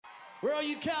Where are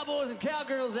you cowboys and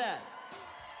cowgirls at?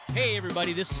 Hey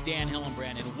everybody, this is Dan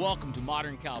Hillenbrand, and welcome to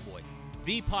Modern Cowboy,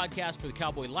 the podcast for the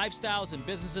cowboy lifestyles and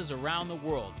businesses around the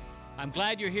world. I'm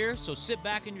glad you're here, so sit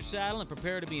back in your saddle and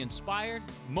prepare to be inspired,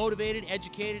 motivated,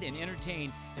 educated, and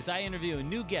entertained as I interview a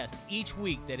new guest each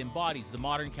week that embodies the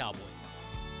modern cowboy.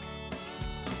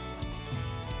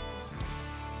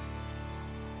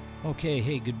 Okay,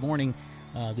 hey, good morning.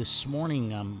 This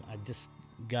morning, I just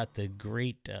got the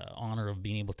great honor of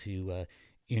being able to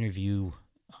interview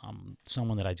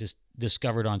someone that I just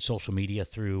discovered on social media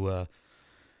through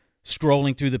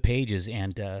scrolling through the pages,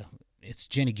 and it's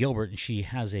Jenny Gilbert, and she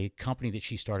has a company that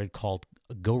she started called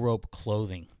Go Rope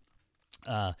Clothing.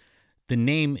 The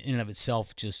name in and of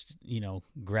itself just,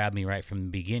 grabbed me right from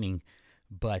the beginning,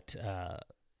 but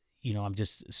I'm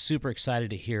just super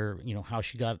excited to hear, how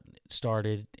she got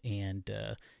started and,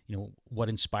 what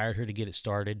inspired her to get it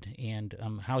started and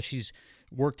how she's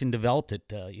worked and developed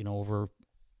it, over,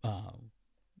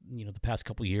 the past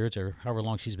couple of years or however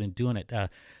long she's been doing it.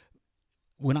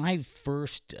 When I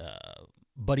first,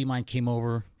 buddy of mine came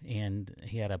over and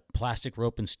he had a plastic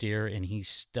rope and steer, and he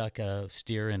stuck a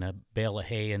steer in a bale of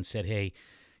hay and said, "Hey,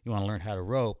 you want to learn how to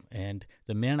rope?" And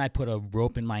the minute I put a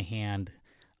rope in my hand,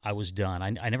 I was done.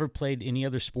 I never played any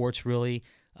other sports really,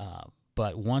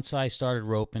 but once I started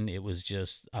roping, it was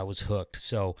just, I was hooked.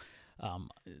 So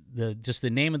the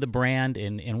name of the brand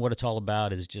and what it's all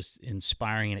about is just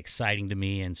inspiring and exciting to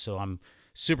me, and so I'm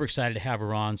super excited to have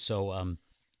her on. So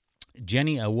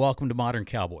Jenny, welcome to Modern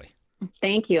Cowboy.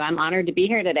 Thank you. I'm honored to be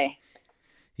here today.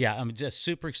 Yeah, I'm just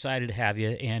super excited to have you.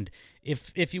 And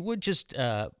if you would just,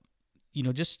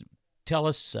 just tell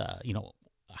us,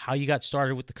 how you got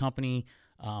started with the company,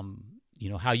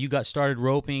 how you got started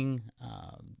roping,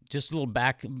 just a little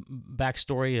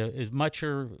backstory, as much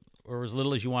or as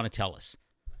little as you want to tell us.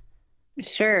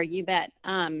 Sure, you bet.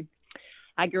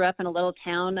 I grew up in a little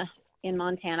town in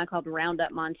Montana called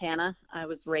Roundup, Montana. I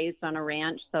was raised on a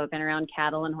ranch, so I've been around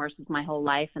cattle and horses my whole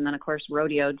life, and then, of course,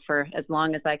 rodeoed for as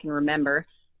long as I can remember.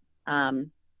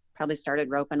 Probably started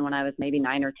roping when I was maybe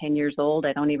 9 or 10 years old.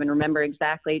 I don't even remember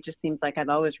exactly. It just seems like I've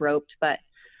always roped. But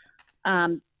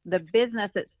the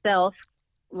business itself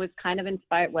was kind of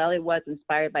inspired. Well, it was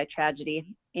inspired by tragedy.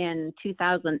 In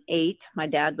 2008, my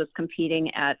dad was competing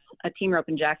at a team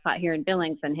roping jackpot here in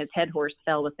Billings, and his head horse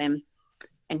fell with him,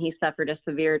 and he suffered a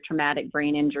severe traumatic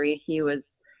brain injury. He was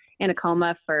in a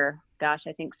coma for, I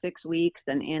think 6 weeks,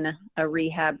 and in a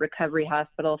rehab recovery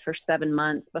hospital for 7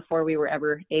 months before we were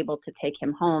ever able to take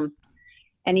him home.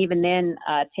 And even then,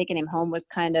 taking him home was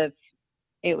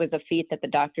it was a feat that the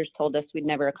doctors told us we'd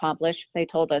never accomplish. They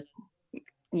told us,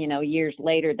 years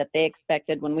later that they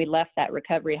expected, when we left that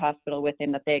recovery hospital with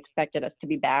him, that they expected us to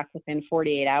be back within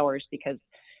 48 hours because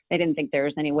they didn't think there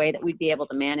was any way that we'd be able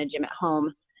to manage him at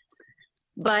home.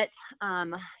 But,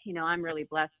 I'm really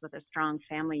blessed with a strong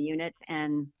family unit,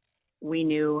 and we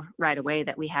knew right away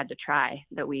that we had to try,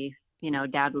 that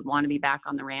Dad would want to be back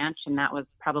on the ranch, and that was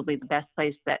probably the best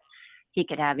place that he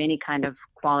could have any kind of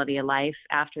quality of life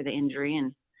after the injury.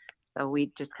 And so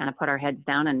we just kind of put our heads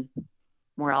down, and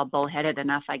we're all bullheaded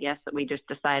enough, I guess, that we just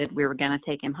decided we were going to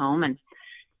take him home.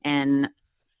 And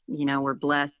we're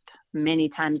blessed many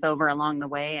times over along the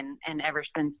way. And ever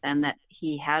since then that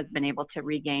he has been able to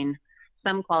regain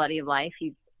some quality of life.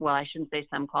 I shouldn't say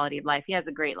some quality of life. He has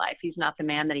a great life. He's not the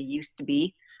man that he used to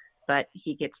be, but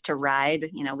he gets to ride.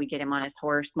 We get him on his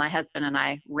horse. My husband and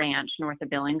I ranch north of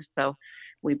Billings, so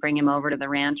we bring him over to the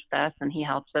ranch with us, and he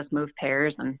helps us move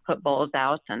pairs and put bulls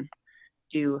out and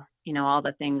do, all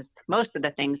the things, most of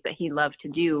the things that he loved to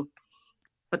do.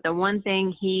 But the one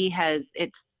thing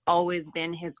it's always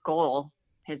been his goal,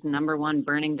 his number one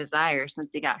burning desire since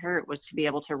he got hurt, was to be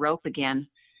able to rope again.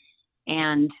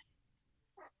 And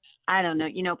I don't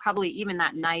know, probably even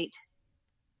that night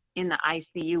in the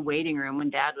ICU waiting room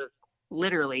when Dad was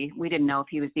literally, we didn't know if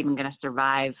he was even going to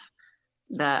survive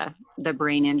the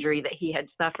brain injury that he had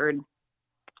suffered.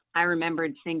 I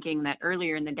remembered thinking that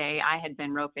earlier in the day I had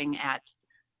been roping at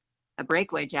a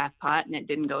breakaway jackpot, and it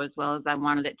didn't go as well as I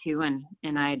wanted it to.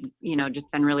 And I'd,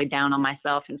 just been really down on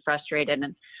myself and frustrated.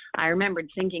 And I remembered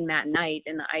thinking that night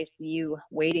in the ICU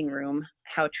waiting room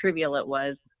how trivial it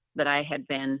was that I had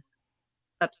been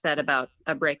upset about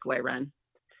a breakaway run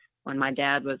when my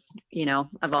dad was,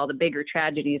 of all the bigger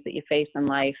tragedies that you face in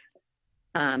life.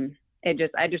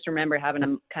 I just remember having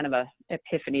a kind of a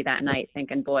epiphany that night,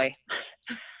 thinking, boy,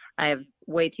 I have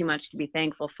way too much to be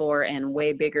thankful for and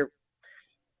way bigger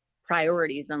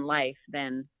priorities in life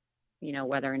than,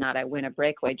 whether or not I win a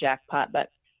breakaway jackpot. But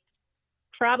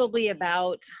probably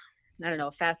about,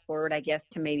 fast forward, I guess,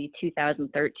 to maybe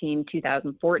 2013,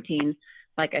 2014.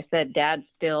 Like I said, Dad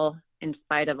still in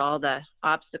spite of all the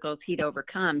obstacles he'd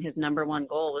overcome, his number one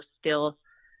goal was still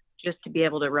just to be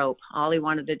able to rope. All he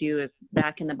wanted to do is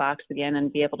back in the box again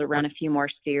and be able to run a few more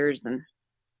steers.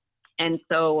 And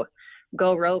so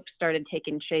Go Rope started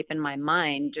taking shape in my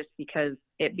mind just because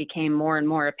it became more and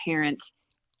more apparent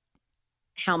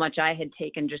how much I had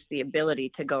taken just the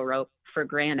ability to go rope for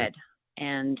granted.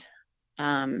 And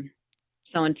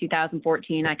so in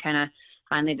 2014, I kind of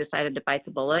finally decided to bite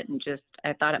the bullet, and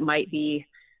I thought it might be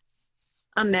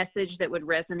a message that would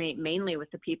resonate mainly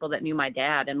with the people that knew my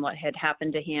dad and what had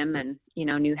happened to him, and,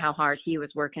 knew how hard he was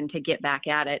working to get back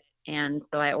at it. And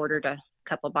so I ordered a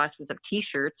couple boxes of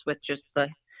t-shirts with just the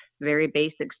very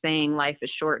basic saying, "Life is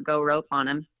short, go rope," on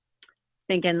them,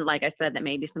 thinking, like I said, that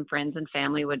maybe some friends and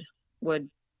family would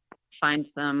find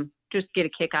just get a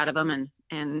kick out of them,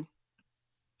 and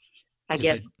I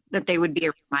guess that they would be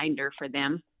a reminder for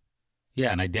them.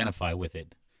 Yeah, and identify with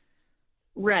it.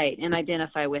 Right, and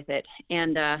identify with it.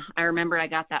 And I remember I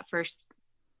got that first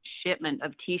shipment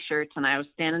of t-shirts, and I was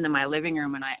standing in my living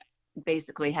room, and I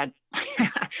basically had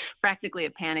practically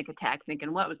a panic attack,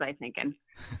 thinking, what was I thinking?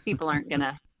 People aren't going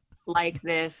to like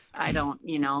this. I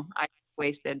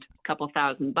wasted a couple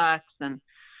 $1,000, and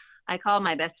I called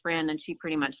my best friend, and she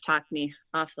pretty much talked me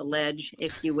off the ledge,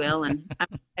 if you will, and I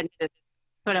just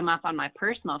put them up on my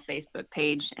personal Facebook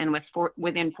page, and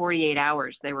within 48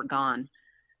 hours, they were gone.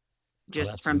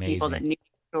 Just from amazing. People that knew,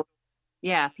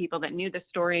 people that knew the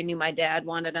story, knew my dad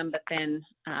wanted them, but then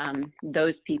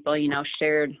those people,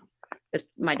 shared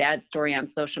my dad's story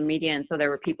on social media, and so there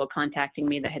were people contacting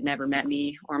me that had never met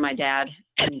me or my dad,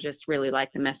 and just really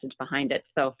liked the message behind it.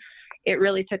 So it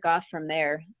really took off from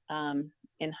there.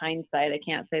 In hindsight, I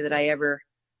can't say that I ever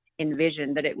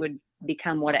envisioned that it would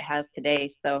become what it has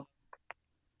today. So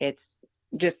it's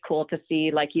just cool to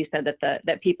see, like you said,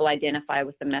 that people identify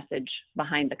with the message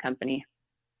behind the company.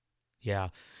 Yeah.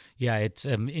 It's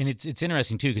and it's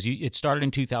interesting too, because it started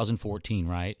in 2014,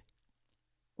 right?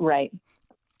 Right.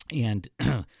 And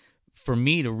for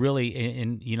me to really,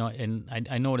 and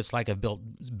I know what it's like. I've built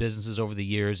businesses over the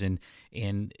years, and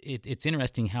it's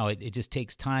interesting how it just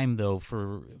takes time though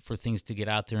for things to get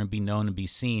out there and be known and be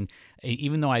seen.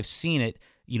 Even though I've seen it,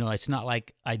 it's not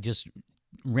like I just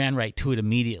ran right to it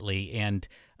immediately. And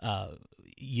and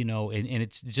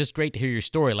it's just great to hear your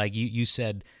story. Like you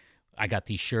said, I got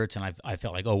these shirts and I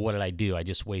felt like, oh, what did I do? I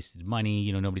just wasted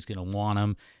money. Nobody's going to want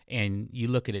them. And you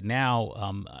look at it now,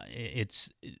 it's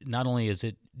not only is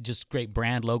it just great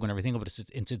brand logo and everything, but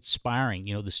it's inspiring.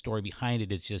 The story behind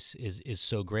it is just is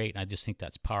so great. And I just think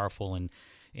that's powerful. And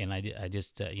I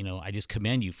just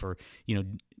commend you for,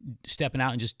 stepping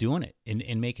out and just doing it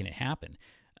and making it happen.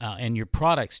 And your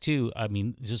products too, I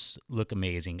mean, just look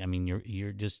amazing. I mean,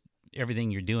 you're just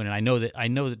everything you're doing. And I know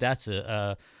that that's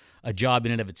a job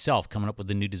in and of itself, coming up with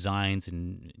the new designs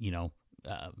and,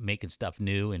 making stuff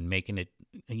new and making it,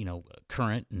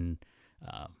 current and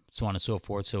so on and so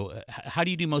forth. So how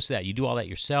do you do most of that? You do all that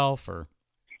yourself, or?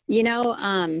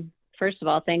 First of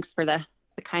all, thanks for the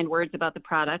kind words about the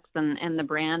products and the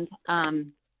brand.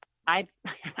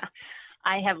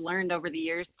 I have learned over the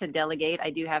years to delegate. I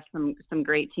do have some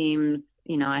great teams.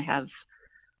 I have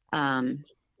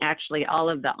actually all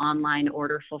of the online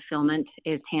order fulfillment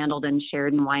is handled in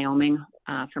Sheridan, Wyoming,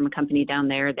 from a company down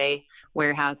there. They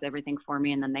warehouse everything for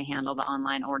me, and then they handle the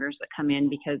online orders that come in,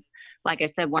 because like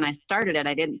I said, when I started it,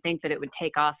 I didn't think that it would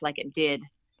take off like it did.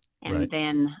 And right.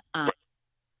 Then,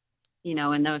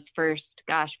 in those first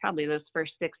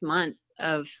 6 months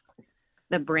of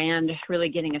the brand really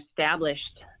getting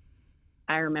established,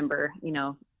 I remember,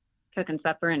 cooking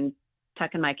supper and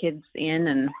tucking my kids in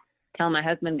and telling my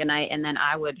husband goodnight, and then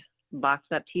I would box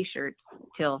up t-shirts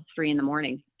till 3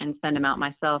 a.m. and send them out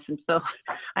myself. And so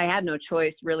I had no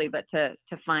choice really but to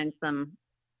find some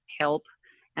help.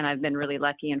 And I've been really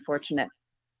lucky and fortunate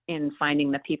in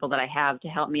finding the people that I have to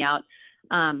help me out.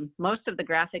 Most of the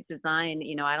graphic design,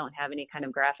 I don't have any kind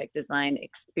of graphic design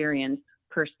experience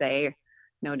per se,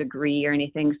 no degree or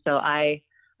anything. So I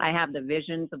have the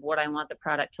visions of what I want the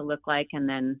product to look like. And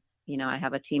then, I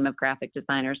have a team of graphic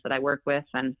designers that I work with,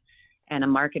 and a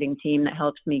marketing team that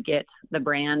helps me get the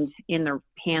brand in the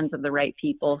hands of the right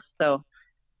people. So,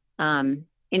 in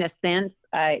a sense,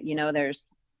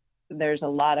 there's a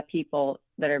lot of people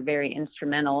that are very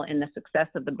instrumental in the success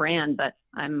of the brand, but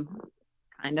I'm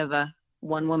kind of a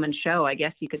one-woman show, I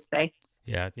guess you could say.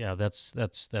 Yeah,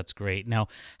 that's great. Now,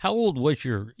 how old was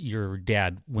your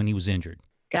dad when he was injured?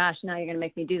 Gosh, now you're going to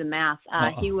make me do the math.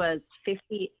 He was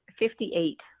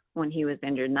 58 when he was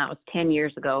injured, and that was 10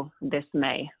 years ago this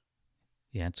May.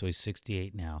 Yeah, and so he's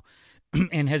 68 now.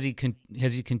 And has he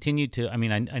continued to? I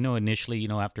mean, I know initially,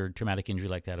 after a traumatic injury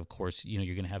like that, of course,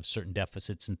 you're going to have certain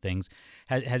deficits and things.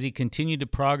 Has he continued to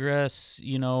progress?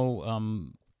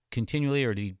 Continually,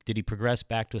 or did he progress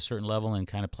back to a certain level and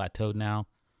kind of plateaued now?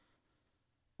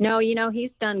 No,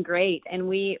 he's done great. And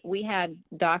we had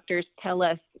doctors tell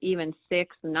us even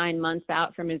 6-9 months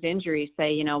out from his injury,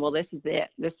 say, well, this is it.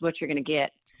 This is what you're going to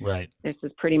get. Right. This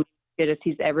is pretty much as good as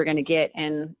he's ever going to get.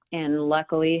 And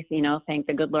luckily, thank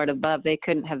the good Lord above, they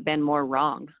couldn't have been more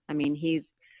wrong. I mean,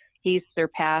 he's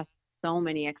surpassed so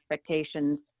many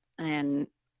expectations and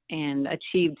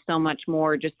achieved so much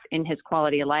more just in his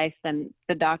quality of life than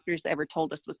the doctors ever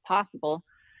told us was possible,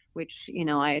 which,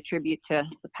 I attribute to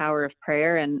the power of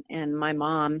prayer. And my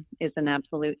mom is an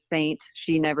absolute saint.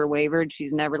 She never wavered.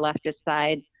 She's never left his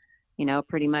side,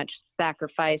 pretty much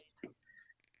sacrificed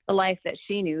the life that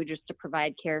she knew just to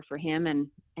provide care for him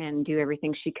and do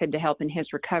everything she could to help in his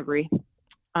recovery.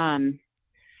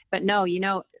 But no,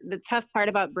 the tough part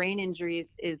about brain injuries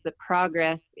is the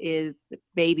progress is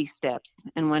baby steps.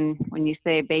 And when you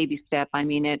say baby step, I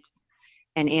mean, it's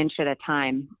an inch at a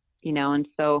time, and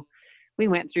so we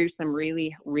went through some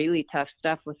really, really tough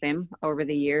stuff with him over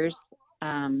the years.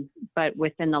 But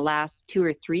within the last 2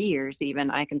 or 3 years, even,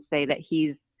 I can say that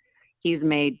he's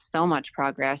made so much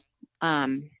progress.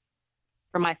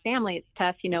 For my family, it's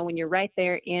tough, when you're right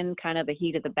there in kind of the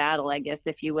heat of the battle, I guess,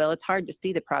 if you will. It's hard to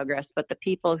see the progress, but the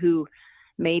people who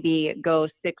maybe go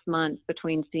 6 months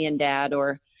between seeing Dad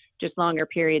or just longer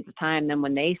periods of time, then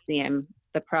when they see him,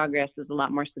 the progress is a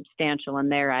lot more substantial in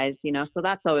their eyes, so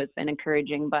that's always been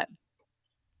encouraging. But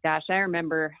gosh, I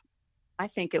remember, I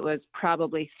think it was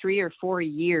probably 3 or 4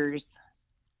 years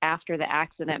after the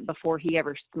accident before he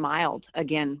ever smiled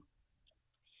again.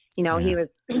 Yeah.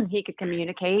 He could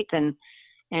communicate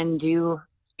and do,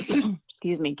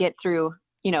 get through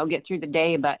the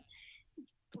day, but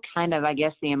kind of, I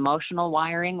guess, the emotional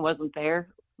wiring wasn't there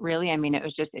really. I mean,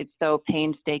 it's so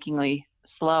painstakingly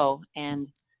slow. And,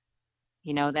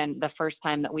 then the first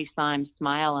time that we saw him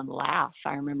smile and laugh,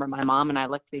 I remember my mom and I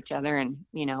looked at each other and,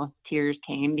 tears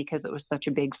came because it was such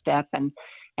a big step. And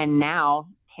now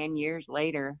 10 years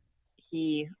later,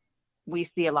 we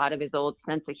see a lot of his old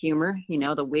sense of humor, the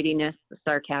wittiness, the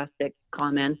sarcastic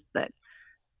comments that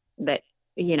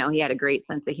he had a great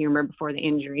sense of humor before the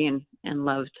injury and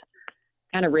loved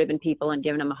kind of ribbing people and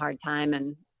giving them a hard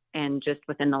time. And just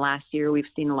within the last year, we've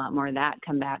seen a lot more of that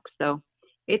come back. So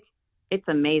it's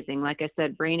amazing. Like I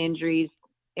said, brain injuries,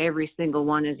 every single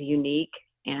one is unique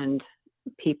and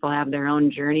people have their own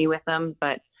journey with them,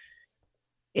 but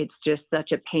it's just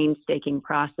such a painstaking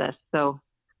process. So,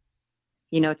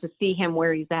 to see him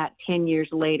where he's at 10 years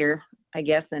later, I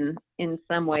guess in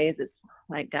some ways it's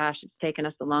like, gosh, it's taken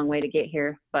us a long way to get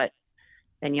here. But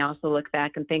then you also look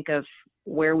back and think of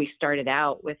where we started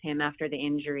out with him after the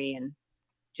injury and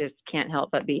just can't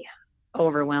help but be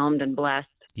overwhelmed and blessed.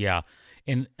 Yeah.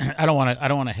 And I don't want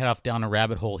to head off down a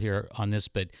rabbit hole here on this,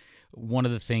 but one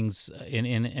of the things,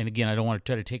 and again, I don't want to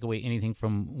try to take away anything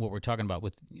from what we're talking about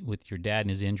with your dad and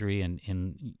his injury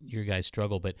and your guys'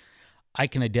 struggle, but I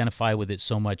can identify with it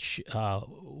so much.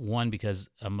 One, because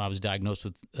I was diagnosed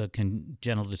with a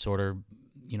congenital disorder,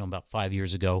 about 5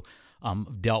 years ago.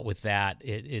 Dealt with that.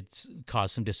 It's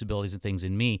caused some disabilities and things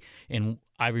in me. And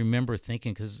I remember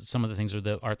thinking, because some of the things are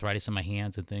the arthritis in my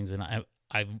hands and things, and I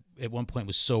at one point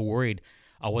was so worried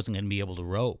I wasn't going to be able to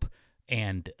rope.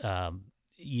 And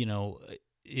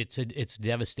it's a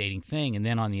devastating thing. And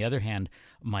then on the other hand,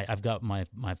 I've got my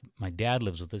dad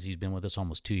lives with us. He's been with us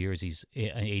almost 2 years. He's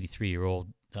an 83-year-old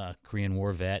Korean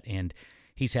War vet, and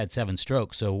he's had 7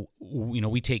 strokes. So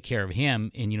we take care of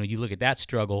him. And you look at that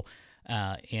struggle,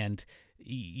 and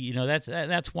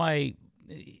that's why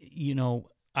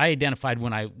I identified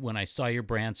when I saw your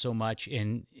brand so much.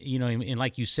 And and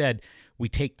like you said, we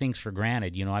take things for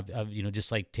granted. I've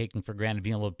just like taking for granted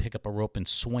being able to pick up a rope and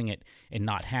swing it and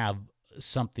not have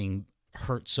something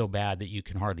hurt so bad that you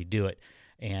can hardly do it.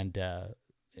 And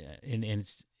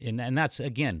that's,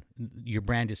 again, your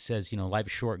brand just says, life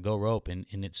is short, go rope. And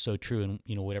it's so true. And,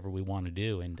 whatever we want to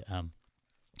do. And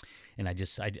I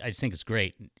just think it's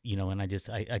great, and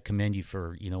I commend you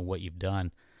for, what you've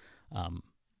done.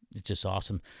 It's just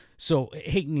awesome. So,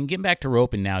 hey, getting back to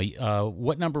roping now,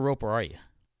 what number roper are you?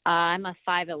 I'm a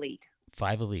 5 elite.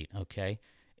 5 elite. Okay.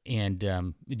 And,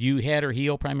 do you head or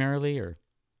heel primarily, or?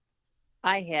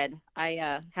 I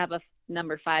have a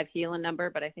number 5 healing number,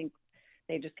 but I think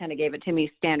they just kind of gave it to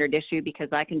me standard issue because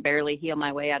I can barely heel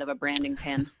my way out of a branding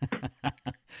pen.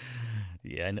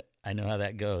 Yeah, I know how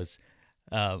that goes.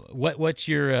 What's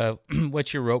your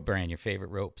rope brand? Your favorite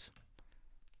ropes?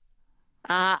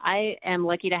 I am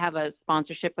lucky to have a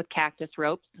sponsorship with Cactus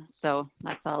Ropes, so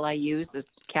that's all I use is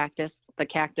Cactus. The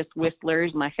Cactus Whistler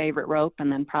is my favorite rope,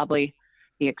 and then probably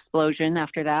the Explosion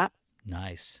after that.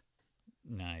 Nice.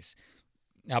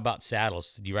 How about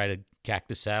saddles? Do you ride a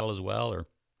Cactus saddle as well, or?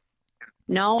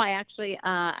 No, I actually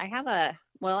I have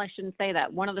well, I shouldn't say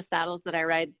that. One of the saddles that I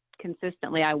ride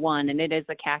consistently, I won, and it is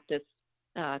a Cactus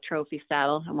trophy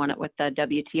saddle. I won it with the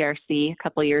WTRC a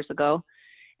couple years ago,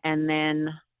 and then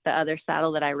the other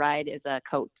saddle that I ride is a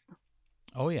Coates.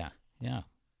 Oh yeah,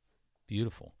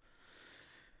 beautiful.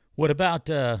 What about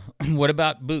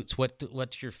boots?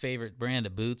 What's your favorite brand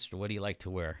of boots, or what do you like to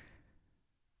wear?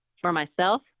 For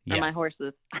myself or my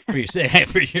horses? For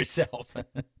yourself.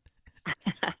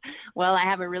 Well, I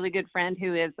have a really good friend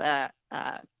who is a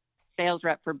sales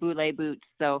rep for Boulay Boots,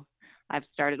 so I've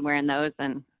started wearing those,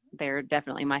 and they're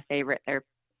definitely my favorite. They're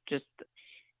just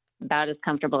about as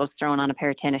comfortable as throwing on a pair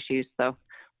of tennis shoes, so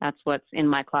that's what's in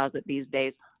my closet these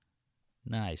days.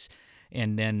 Nice.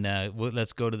 And then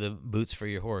let's go to the boots for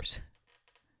your horse.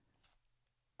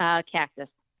 Cactus.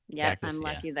 Yeah, Cactus, I'm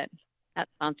lucky that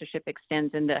sponsorship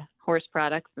extends into horse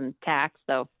products and tack,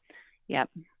 so yep,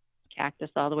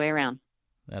 Cactus all the way around.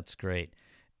 That's great.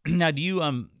 Now, do you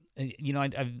I've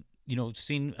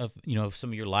seen some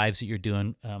of your lives that you're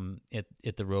doing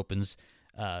at the Ropens.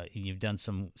 You've done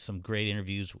some great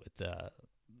interviews with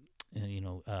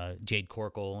Jade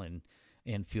Corkle and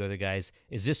a few other guys.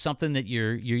 Is this something that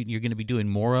you're going to be doing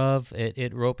more of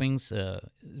at Ropings,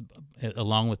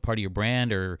 along with part of your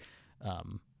brand, or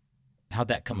how'd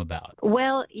that come about?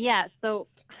 Well, yeah. So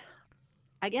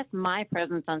I guess my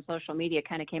presence on social media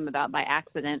kind of came about by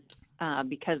accident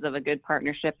because of a good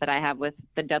partnership that I have with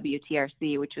the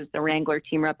WTRC, which is the Wrangler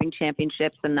Team Roping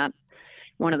Championships, and that's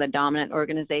one of the dominant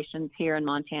organizations here in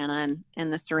Montana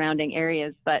and the surrounding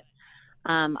areas. But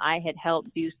I had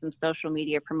helped do some social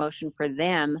media promotion for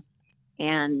them.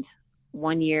 And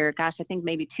one year, I think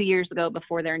maybe 2 years ago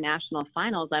before their national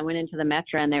finals, I went into the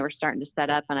Metro and they were starting to set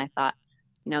up. And I thought,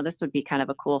 this would be kind of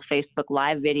a cool Facebook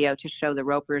Live video to show the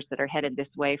ropers that are headed this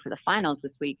way for the finals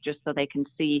this week, just so they can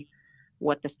see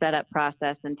what the setup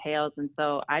process entails. And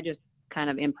so I just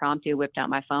kind of impromptu whipped out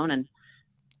my phone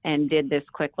and did this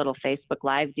quick little Facebook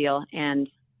Live deal. And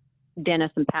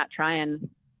Dennis and Pat Tryon,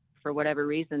 for whatever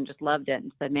reason, just loved it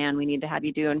and said, man, we need to have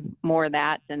you doing more of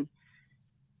that. And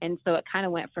so it kind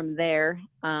of went from there.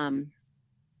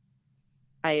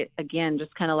 I, again,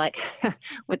 just kind of like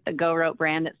with the Go Rope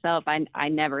brand itself, I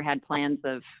never had plans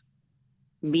of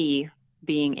me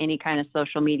being any kind of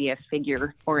social media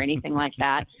figure or anything like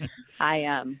that.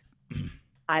 I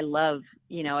love,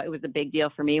 it was a big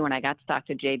deal for me when I got to talk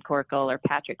to Jade Corkle or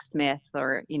Patrick Smith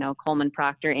or, Coleman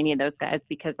Proctor, any of those guys,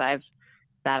 because I've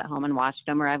sat at home and watched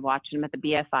them, or I've watched them at the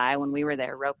BFI when we were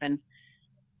there roping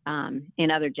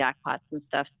in other jackpots and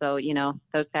stuff. So,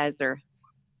 those guys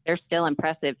they're still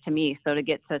impressive to me. So to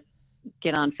get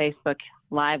on Facebook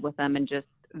Live with them and just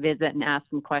visit and ask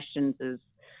them questions is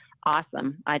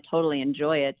awesome. I totally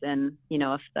enjoy it. And,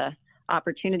 if the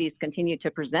opportunities continue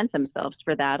to present themselves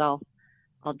for that, I'll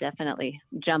definitely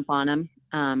jump on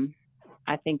them.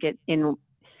 I think if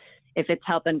it's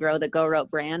helping grow the Go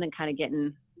Rope brand and kind of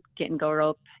getting Go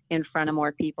Rope in front of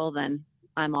more people, then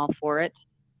I'm all for it.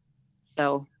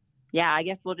 So yeah, I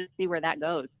guess we'll just see where that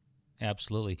goes.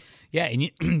 Absolutely. Yeah. And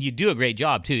you do a great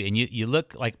job too. And you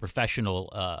look like a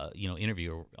professional,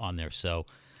 interviewer on there. So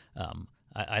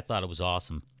I thought it was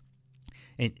awesome.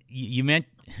 And you meant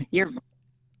you're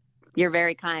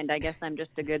very kind. I guess I'm just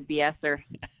a good BSer.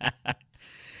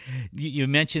 You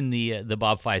mentioned the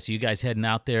Bob 5. So you guys heading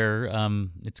out there?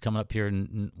 It's coming up here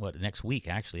in next week,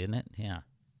 actually, isn't it? Yeah.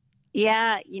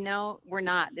 Yeah. We're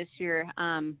not this year.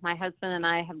 My husband and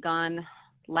I have gone.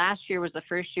 Last year was the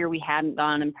first year we hadn't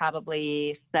gone in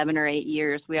probably 7 or 8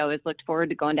 years. We always looked forward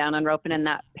to going down on roping in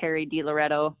that Perry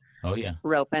DiLoretto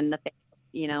roping,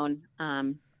 and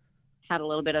had a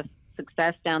little bit of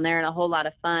success down there and a whole lot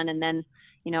of fun. And then,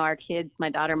 our kids, my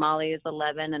daughter Molly is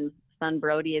 11 and son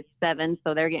Brody is 7.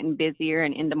 So they're getting busier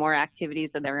and into more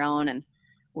activities of their own. And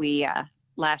we,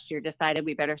 last year decided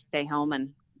we better stay home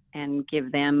and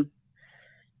give them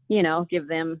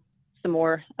some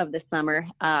more of the summer.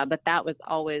 But that was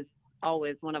always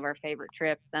one of our favorite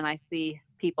trips. And I see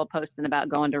people posting about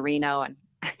going to Reno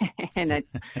and it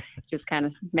just kind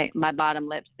of my bottom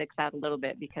lip sticks out a little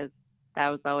bit because that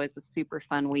was always a super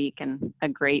fun week and a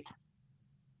great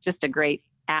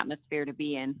atmosphere to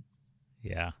be in.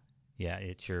 Yeah,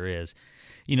 it sure is.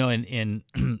 And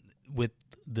with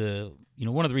the,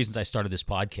 one of the reasons I started this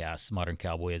podcast, Modern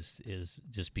Cowboy, is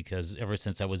just because ever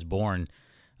since I was born,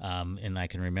 and I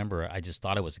can remember, I just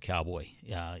thought I was a cowboy,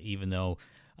 even though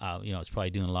it's probably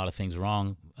doing a lot of things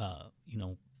wrong,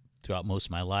 throughout most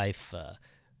of my life.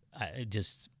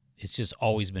 It's just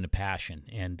always been a passion.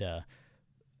 And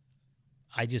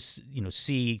I just,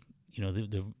 see,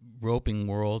 the roping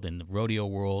world and the rodeo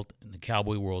world and the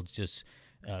cowboy world just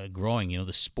growing,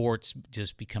 the sports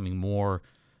just becoming more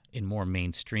and more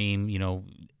mainstream,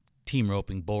 team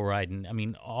roping, bull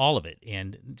riding, all of it.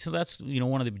 And so that's,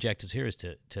 one of the objectives here is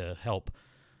to help,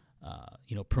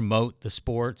 promote the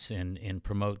sports and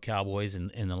promote cowboys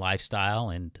and the lifestyle.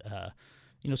 And,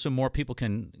 so more people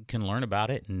can learn about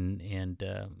it and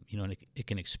it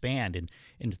can expand.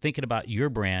 And thinking about your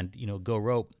brand, Go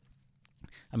Rope,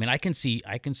 I can see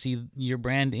your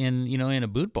brand in a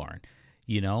boot barn.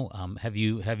 Have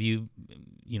you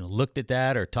looked at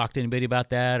that or talked to anybody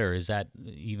about that, or is that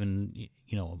even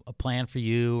a plan for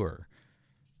you? Or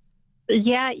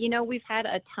yeah, we've had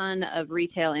a ton of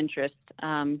retail interest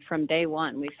from day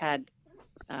one. We've had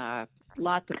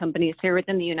lots of companies here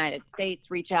within the United States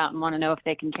reach out and want to know if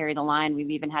they can carry the line. We've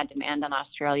even had demand on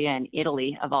Australia and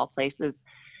Italy, of all places,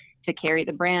 to carry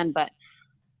the brand. But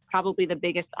probably the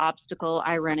biggest obstacle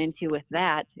I run into with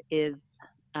that is,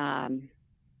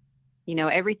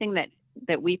 everything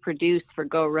that we produce for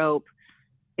Go Rope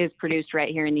is produced right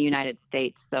here in the United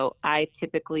States. So I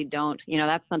typically don't,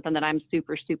 that's something that I'm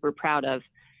super, super proud of.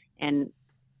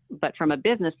 But from a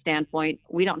business standpoint,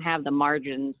 we don't have the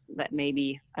margins that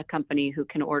maybe a company who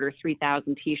can order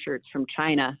 3,000 T-shirts from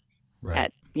China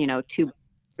at, $2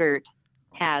 shirt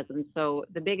has. And so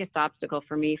the biggest obstacle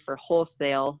for me for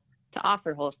to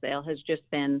offer wholesale has just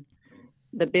been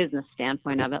the business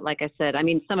standpoint of it. Like I said,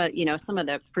 some of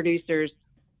the producers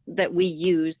that we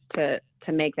use to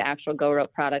make the actual Go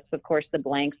Rope products, of course, the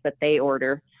blanks that they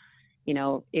order,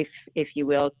 if you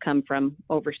will, come from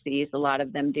overseas. A lot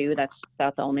of them do. That's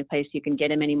about the only place you can get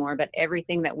them anymore. But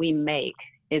everything that we make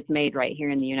is made right here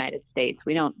in the United States.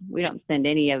 We don't send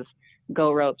any of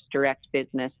Go Rope's direct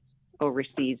business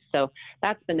overseas. So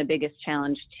that's been the biggest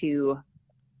challenge to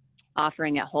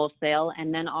offering at wholesale.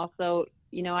 And then also,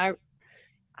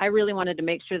 I really wanted to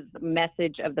make sure that the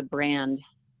message of the brand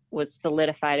was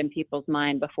solidified in people's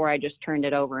mind before I just turned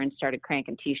it over and started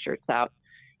cranking T-shirts out.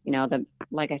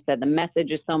 Like I said, the message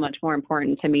is so much more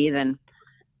important to me than,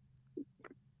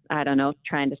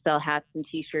 trying to sell hats and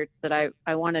T-shirts. That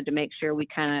I wanted to make sure we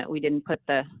didn't put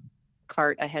the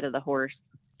cart ahead of the horse,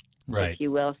 right, if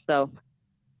you will. So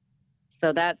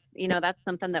that's, that's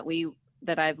something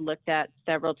that I've looked at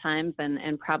several times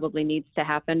and probably needs to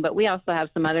happen. But we also have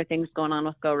some other things going on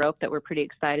with Go Rope that we're pretty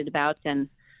excited about. And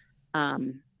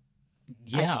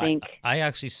yeah, I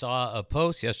actually saw a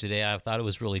post yesterday. I thought it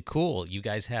was really cool. You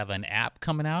guys have an app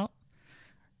coming out?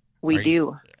 We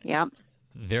do. Yeah.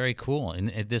 Very cool. And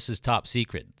this is top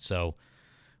secret. So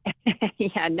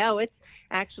yeah, no, it's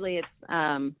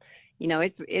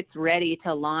ready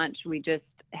to launch. We just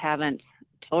haven't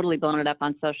totally blown it up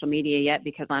on social media yet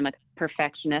because I'm a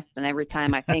perfectionist, and every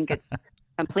time I think it's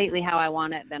completely how I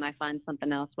want it, then I find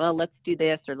something else. Well, let's do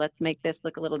this, or let's make this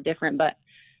look a little different. But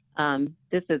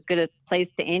this is as good a place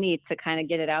to any to kind of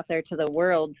get it out there to the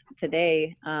world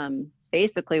today.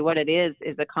 Basically what it is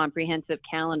a comprehensive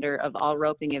calendar of all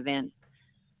roping events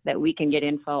that we can get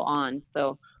info on.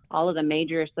 So all of the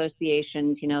major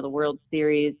associations, the World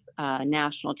Series,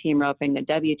 National Team Roping, the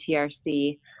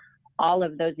WTRC, all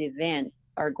of those events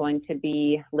are going to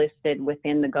be listed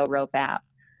within the Go Rope app.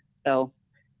 So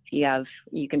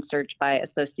you can search by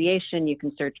association, you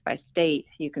can search by state,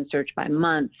 you can search by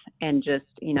month, and just,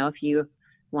 if you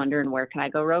wondering where can I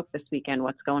go rope this weekend,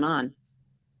 what's going on,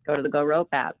 go to the Go Rope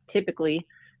app. Typically,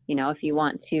 if you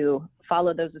want to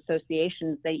follow those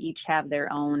associations, they each have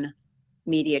their own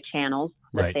media channels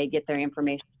that right, they get their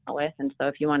information with. And so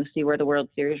if you want to see where the World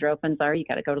Series ropings are, you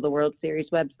got to go to the World Series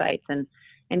websites and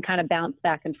kind of bounce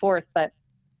back and forth. But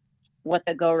what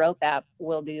the Go Rope app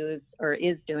will do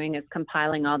is doing is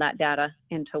compiling all that data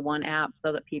into one app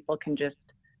so that people can just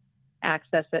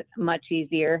access it much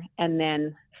easier. And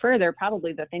then further,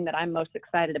 probably the thing that I'm most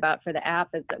excited about for the app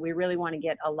is that we really want to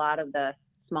get a lot of the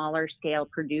smaller scale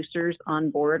producers on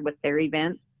board with their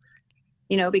events,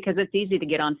 because it's easy to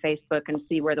get on Facebook and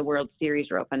see where the World Series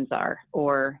ropings are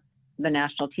or the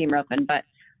National Team Roping. But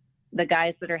the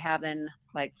guys that are having,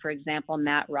 like, for example,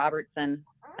 Matt Robertson,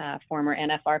 former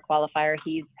NFR qualifier,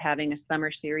 he's having a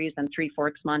summer series in Three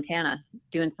Forks, Montana,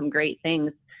 doing some great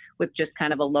things with just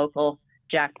kind of a local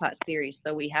jackpot series.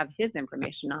 So we have his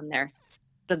information on there.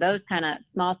 So those kind of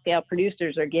small scale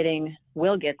producers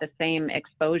will get the same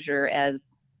exposure as,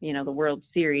 the World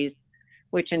Series,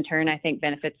 which in turn I think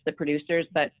benefits the producers,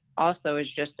 but also is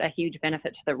just a huge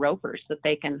benefit to the ropers that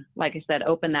they can, like I said,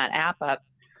 open that app up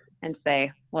and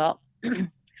say, well,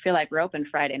 if feel like roping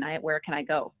Friday night. Where can I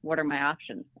go? What are my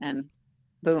options? And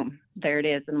boom, there it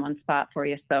is in one spot for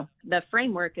you. So the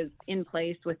framework is in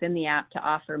place within the app to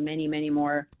offer many, many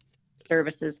more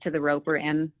services to the roper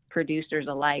and producers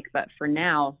alike. But for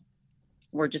now,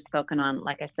 we're just focusing on,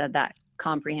 like I said, that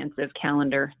comprehensive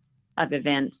calendar of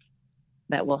events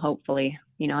that will hopefully,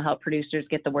 help producers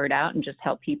get the word out and just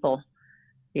help people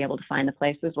be able to find the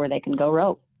places where they can go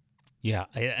rope. Yeah,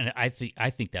 and I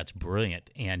think that's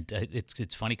brilliant, and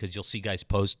it's funny because you'll see guys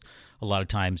post a lot of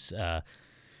times,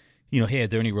 hey, are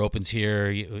there any ropings here?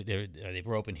 Are they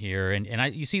roping here?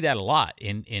 And you see that a lot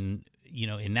in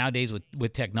nowadays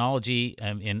with technology,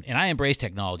 and I embrace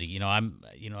technology.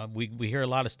 We hear a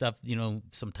lot of stuff,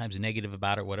 sometimes negative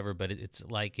about it or whatever, but it's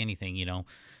like anything,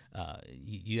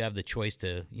 you have the choice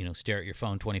to, stare at your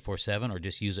phone 24/7 or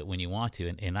just use it when you want to.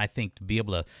 And I think to be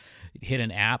able to hit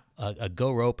an app, a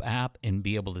Go Rope app, and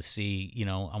be able to see,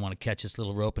 I want to catch this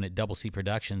little roping at Double C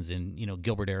Productions in,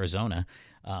 Gilbert, Arizona,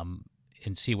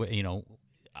 and see what,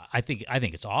 I think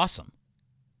it's awesome.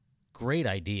 Great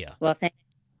idea. Well, thanks.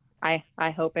 I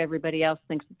hope everybody else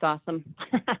thinks it's awesome.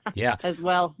 Yeah. As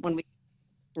well when we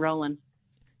rolling.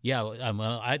 Yeah.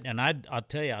 Well, I'll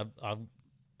tell you,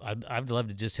 I'd love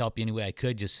to just help you any way I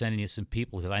could, just sending you some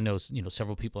people, because I know,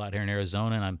 several people out here in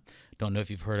Arizona, and I don't know if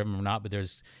you've heard of them or not, but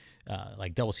there's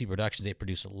like Double C Productions. They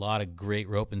produce a lot of great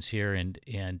ropings here, and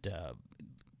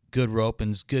good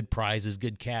ropings, good prizes,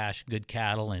 good cash, good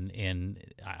cattle, and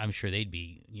I'm sure they'd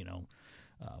be,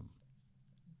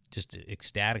 just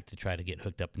ecstatic to try to get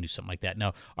hooked up and do something like that.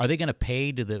 Now, are they going to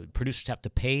pay? Do the producers have to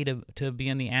pay to be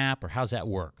in the app, or how's that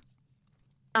work?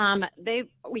 Actually,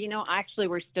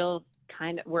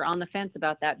 we're on the fence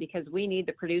about that, because we need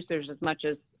the producers as much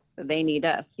as they need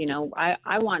us.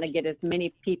 I want to get as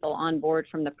many people on board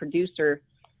from the producer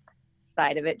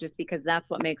side of it, just because that's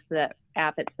what makes the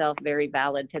app itself very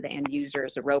valid to the end user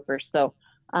as a roper. So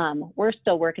we're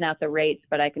still working out the rates,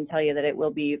 but I can tell you that it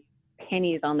will be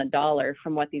pennies on the dollar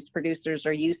from what these producers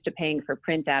are used to paying for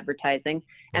print advertising.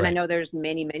 And right. I know there's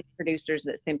many, many producers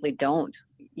that simply don't,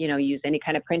 use any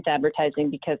kind of print advertising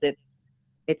because it's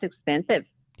expensive.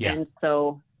 Yeah. And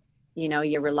so,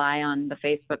 you rely on the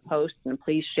Facebook posts and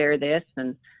please share this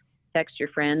and text your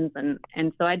friends. And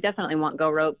so I definitely want Go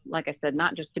Rope, like I said,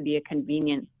 not just to be a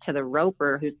convenience to the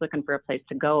roper who's looking for a place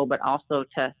to go, but also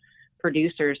to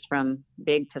producers from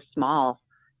big to small,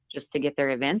 just to get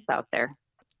their events out there.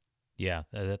 Yeah,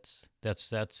 it's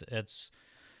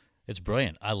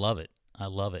brilliant. I love it.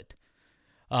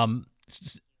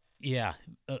 Yeah.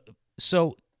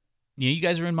 So, you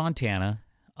guys are in Montana,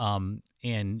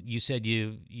 and you said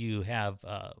you have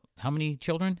how many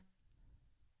children?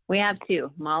 We have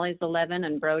 2. Molly's 11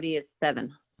 and Brody is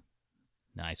 7.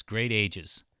 Nice, great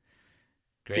ages.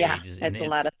 Ages. It's a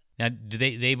lot of. Now, do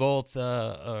they both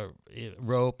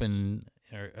rope and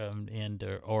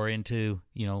or into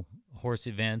horse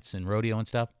events and rodeo and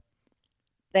stuff?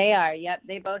 They are. Yep.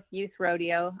 They both youth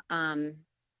rodeo.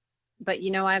 But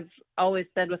I've always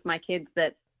said with my kids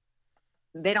that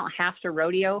they don't have to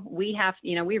rodeo. We have,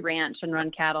 we ranch and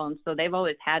run cattle, and so they've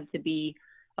always had to be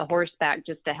a horseback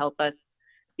just to help us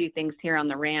do things here on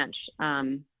the ranch.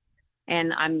 And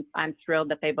I'm thrilled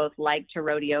that they both like to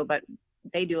rodeo, but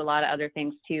they do a lot of other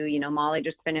things too. Molly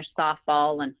just finished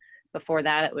softball, and before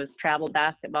that it was travel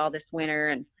basketball this winter,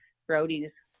 and Brody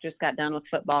just got done with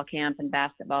football camp and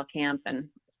basketball camp, and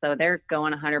so they're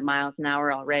going 100 miles an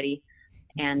hour already.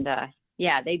 And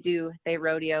they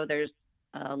rodeo. There's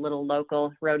a little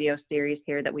local rodeo series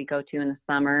here that we go to in the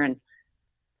summer,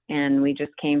 and we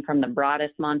just came from the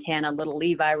Broadus, Montana Little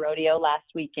Levi rodeo last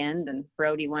weekend, and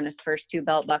Brody won his first 2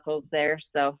 belt buckles there.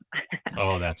 So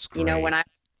oh, that's great. when I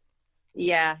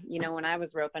was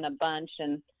roping a bunch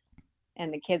and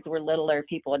the kids were littler,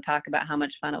 people would talk about how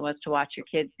much fun it was to watch your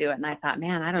kids do it. And I thought,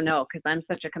 man, I don't know, because I'm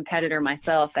such a competitor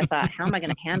myself. I thought, how am I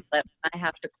going to handle it? I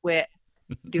have to quit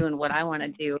doing what I want to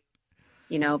do,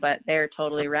 but they're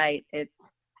totally right.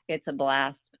 It's a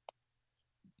blast.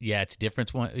 Yeah, it's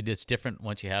different. It's different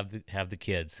once you have the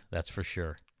kids. That's for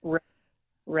sure.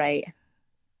 Right.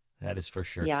 That is for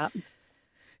sure. Yeah.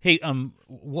 Hey,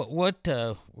 what?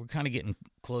 We're kind of getting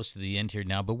close to the end here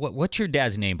now, but what's your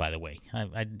dad's name, by the way?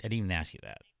 I didn't even ask you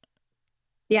that.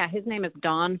 Yeah, his name is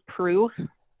Don Proue,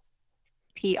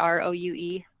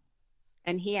 Proue,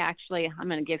 and he actually, I'm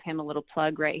going to give him a little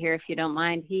plug right here, if you don't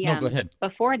mind. No, go ahead.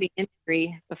 Before the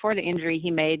injury,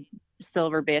 he made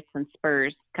silver bits and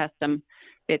spurs, custom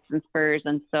bits and spurs,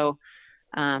 and so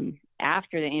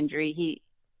after the injury, he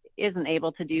isn't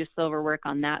able to do silver work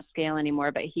on that scale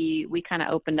anymore, but we kind of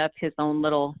opened up his own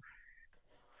little,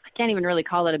 I can't even really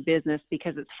call it a business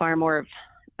because it's far more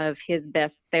of his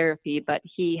best therapy, but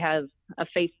he has a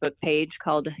Facebook page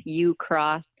called U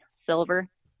Cross Silver,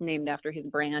 named after his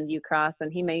brand U Cross,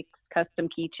 and he makes custom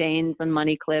keychains and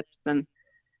money clips and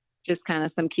just kind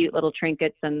of some cute little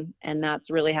trinkets, and that's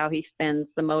really how he spends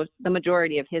the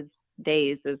majority of his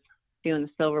days is doing the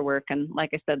silver work. And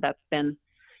like I said, that's been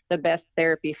the best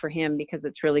therapy for him because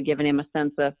it's really given him a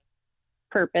sense of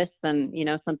purpose and,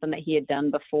 something that he had done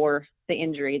before the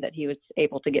injury that he was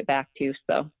able to get back to.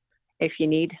 So if you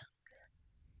need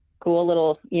cool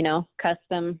little,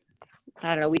 custom, I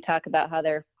don't know, we talk about how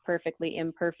they're perfectly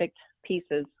imperfect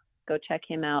pieces, go check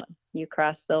him out, U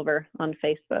Cross Silver on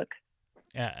Facebook.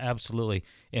 Absolutely.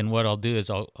 And what I'll do is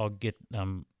I'll get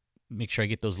make sure I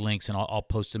get those links, and I'll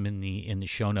post them in the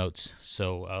show notes,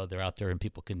 so they're out there and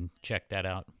people can check that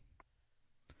out.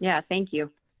 Yeah, thank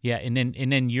you. Yeah, and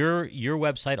then your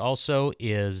website also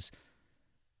is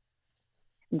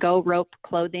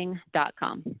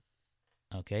GoRopeClothing.com.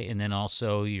 Okay, and then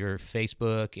also your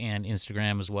Facebook and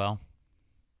Instagram as well.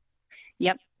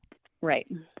 Yep, right.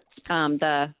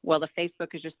 The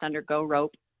Facebook is just under Go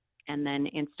Rope, and then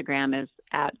Instagram is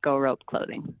at Go Rope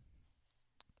Clothing.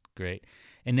 Great.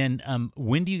 And then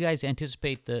when do you guys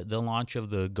anticipate the launch of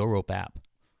the Go Rope app?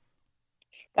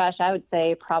 Gosh, I would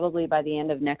say probably by the end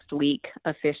of next week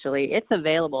officially. It's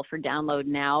available for download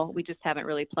now. We just haven't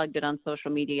really plugged it on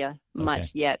social media much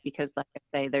yet because, like I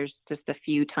say, there's just a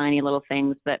few tiny little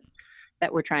things that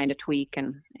we're trying to tweak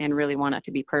and really want it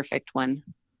to be perfect when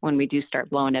we do start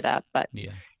blowing it up. But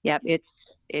yeah, it's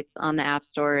on the App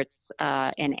Store. It's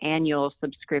an annual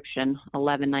subscription,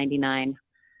 $11.99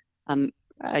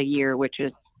 a year, which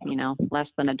is less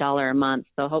than $1 a month.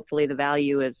 So hopefully the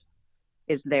value is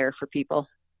there for people.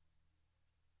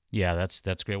 Yeah,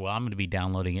 that's great. Well, I'm going to be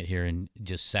downloading it here in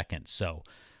just seconds, so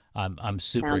I'm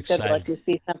super excited. Good. If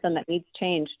you see something that needs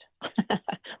changed,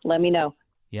 let me know.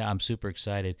 Yeah, I'm super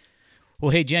excited.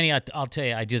 Well, hey Jenny, I'll tell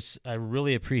you, I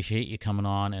really appreciate you coming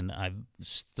on, and I've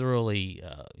thoroughly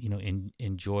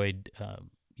enjoyed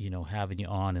having you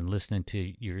on and listening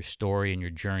to your story and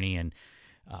your journey, and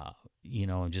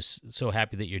I'm just so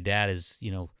happy that your dad is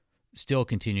still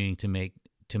continuing to make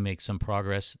some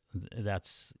progress.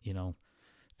 That's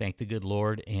thank the good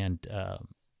Lord, and I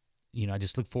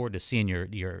just look forward to seeing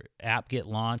your app get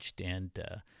launched and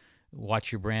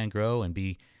watch your brand grow, and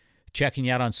be checking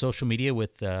you out on social media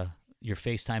with your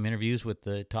FaceTime interviews with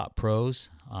the top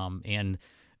pros, and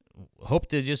hope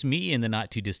to just meet you in the not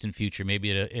too distant future,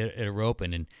 maybe at a rope,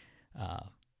 and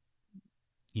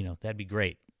that'd be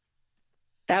great.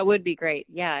 That would be great.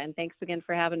 Yeah, and thanks again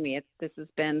for having me. This has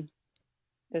been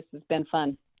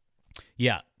fun.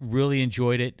 Yeah, really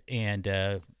enjoyed it, and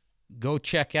go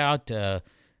check out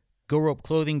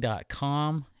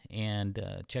GoRopeClothing.com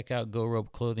and check out Go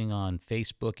Rope Clothing on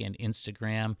Facebook and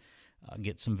Instagram.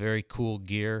 Get some very cool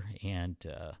gear, and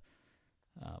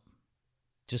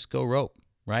just go rope,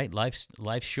 right? Life's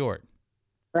short.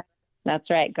 That's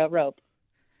right. Go rope.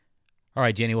 All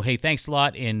right, Jenny. Well, hey, thanks a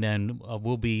lot, and then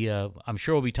we'll be. I'm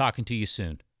sure we'll be talking to you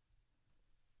soon.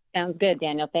 Sounds good,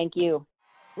 Daniel. Thank you.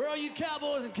 Where are you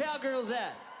cowboys and cowgirls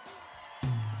at?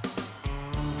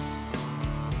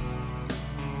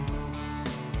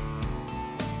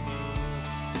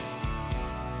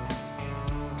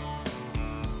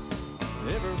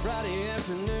 Every Friday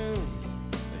afternoon,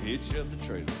 I hitch up the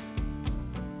trailer,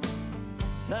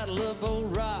 saddle up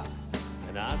old rock,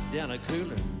 and ice down a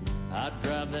cooler. I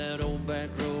drive that old back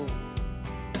road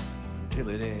until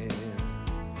it ends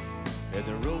at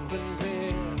the roping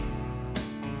pen.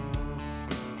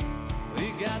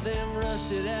 We got them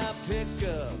rusted out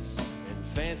pickups and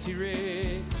fancy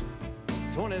rigs,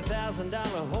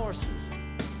 $20,000 horses,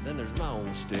 then there's my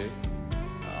own stick.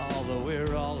 Although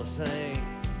we're all the same,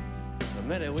 the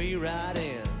minute we ride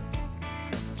in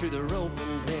to the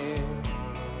roping pen.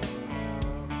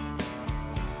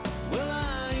 Well,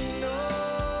 I ain't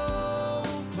no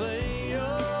play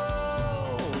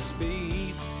your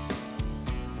speed,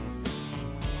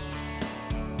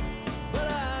 but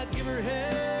I give her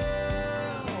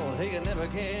hell, hey, you never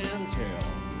can tell.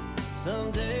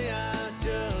 Someday I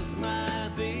just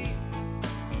might be.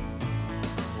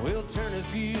 We'll turn a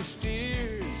few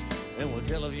steers and we'll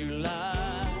tell a few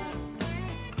lies,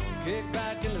 kick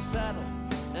back in the saddle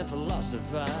and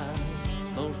philosophize.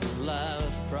 Most of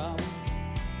life's problems,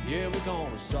 yeah, we're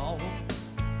gonna solve them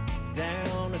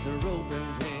down at the roping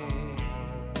pen.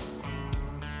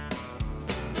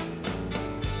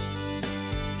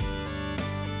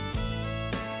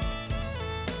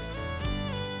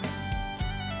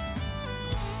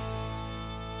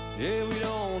 Yeah, we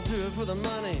don't do it for the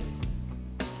money,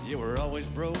 yeah, we're always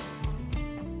broke.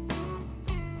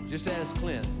 Just ask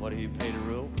Clint what he paid a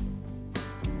rope.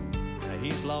 Now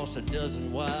he's lost a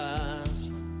dozen wives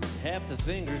half the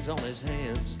fingers on his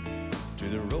hands to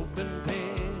the roping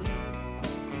pen.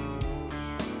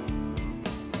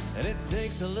 And it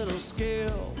takes a little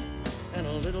skill and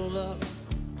a little luck.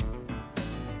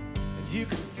 If you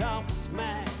can talk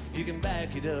smack, you can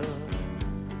back it up.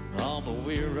 Oh, but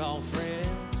we're all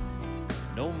friends,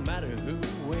 no matter who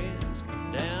wins,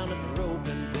 down at the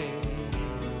roping pen.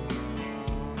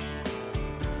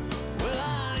 Well,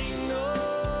 I ain't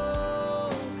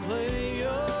no player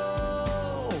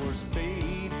or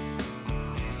speed,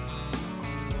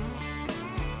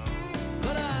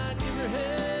 but I give her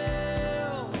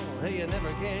hell, hey, you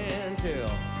never can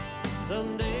tell.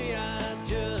 Someday I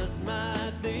just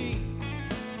might be.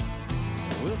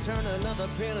 We'll turn another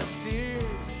pen of steers,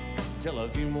 tell a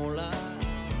few more lies,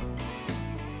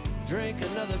 drink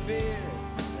another beer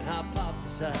and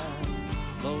hypothesize.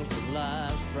 Most of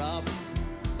life's problems,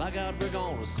 by God, we're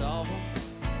gonna solve them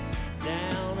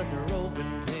down at the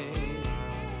roping pen.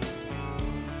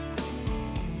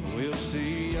 We'll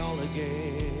see y'all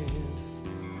again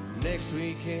next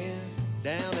weekend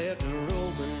down at the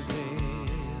roping pen.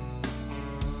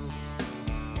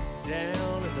 Down